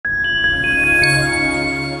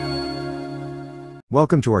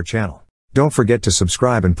Welcome to our channel. Don't forget to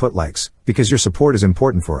subscribe and put likes, because your support is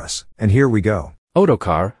important for us. And here we go.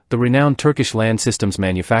 Otokar, the renowned Turkish land systems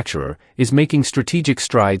manufacturer, is making strategic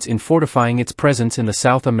strides in fortifying its presence in the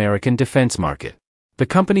South American defense market. The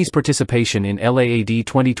company's participation in LAAD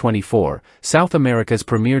 2024, South America's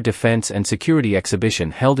premier defense and security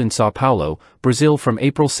exhibition held in São Paulo, Brazil from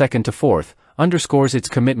April 2 to 4, underscores its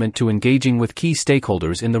commitment to engaging with key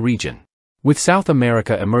stakeholders in the region. With South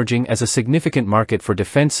America emerging as a significant market for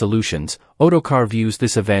defense solutions, Otokar views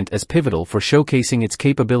this event as pivotal for showcasing its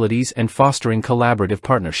capabilities and fostering collaborative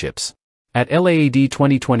partnerships. At LAAD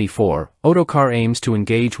 2024, Otokar aims to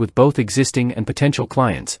engage with both existing and potential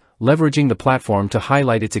clients, leveraging the platform to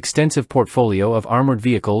highlight its extensive portfolio of armored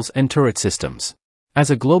vehicles and turret systems. As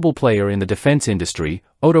a global player in the defense industry,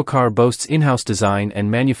 Otokar boasts in-house design and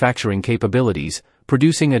manufacturing capabilities,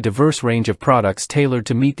 producing a diverse range of products tailored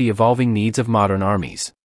to meet the evolving needs of modern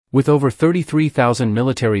armies. With over 33,000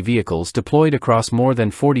 military vehicles deployed across more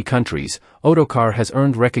than 40 countries, Otokar has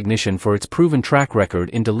earned recognition for its proven track record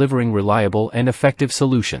in delivering reliable and effective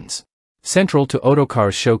solutions. Central to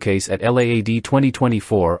Otokar's showcase at LAAD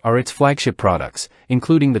 2024 are its flagship products,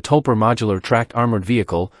 including the Tulper modular tracked armored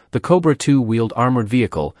vehicle, the Cobra II wheeled armored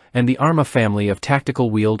vehicle, and the Arma family of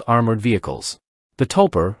tactical wheeled armored vehicles. The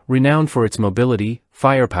Tulper, renowned for its mobility,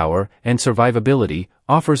 firepower, and survivability,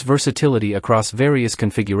 offers versatility across various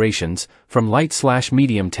configurations, from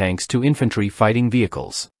light/medium tanks to infantry fighting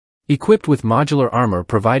vehicles. Equipped with modular armor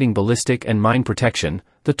providing ballistic and mine protection,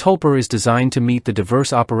 the Tulper is designed to meet the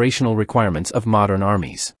diverse operational requirements of modern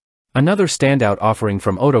armies. Another standout offering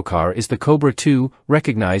from Otokar is the Cobra II,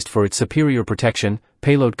 recognized for its superior protection,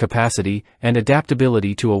 payload capacity, and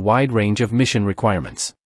adaptability to a wide range of mission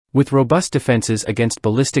requirements. With robust defenses against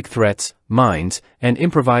ballistic threats, mines, and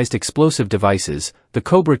improvised explosive devices, the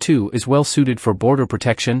Cobra II is well suited for border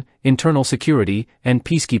protection, internal security, and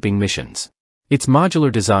peacekeeping missions. Its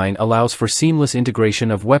modular design allows for seamless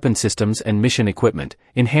integration of weapon systems and mission equipment,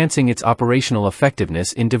 enhancing its operational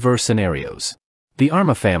effectiveness in diverse scenarios. The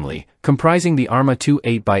Arma family, comprising the Arma 2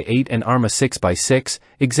 8x8 and Arma 6x6,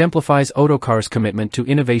 exemplifies Otokar's commitment to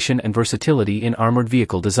innovation and versatility in armored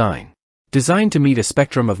vehicle design. Designed to meet a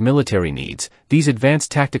spectrum of military needs, these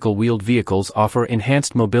advanced tactical wheeled vehicles offer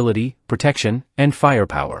enhanced mobility, protection, and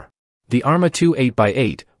firepower. The Arma 2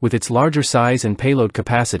 8x8, with its larger size and payload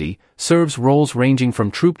capacity, serves roles ranging from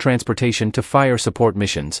troop transportation to fire support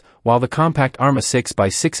missions, while the compact Arma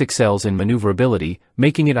 6x6 excels in maneuverability,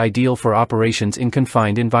 making it ideal for operations in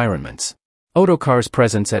confined environments. Otokar's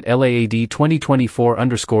presence at LAAD 2024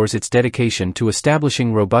 underscores its dedication to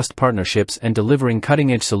establishing robust partnerships and delivering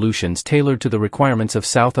cutting-edge solutions tailored to the requirements of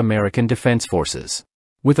South American defense forces.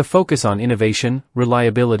 With a focus on innovation,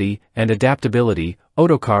 reliability, and adaptability,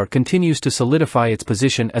 Otokar continues to solidify its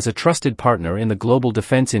position as a trusted partner in the global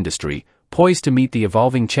defense industry, poised to meet the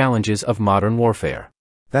evolving challenges of modern warfare.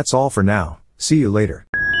 That's all for now. See you later.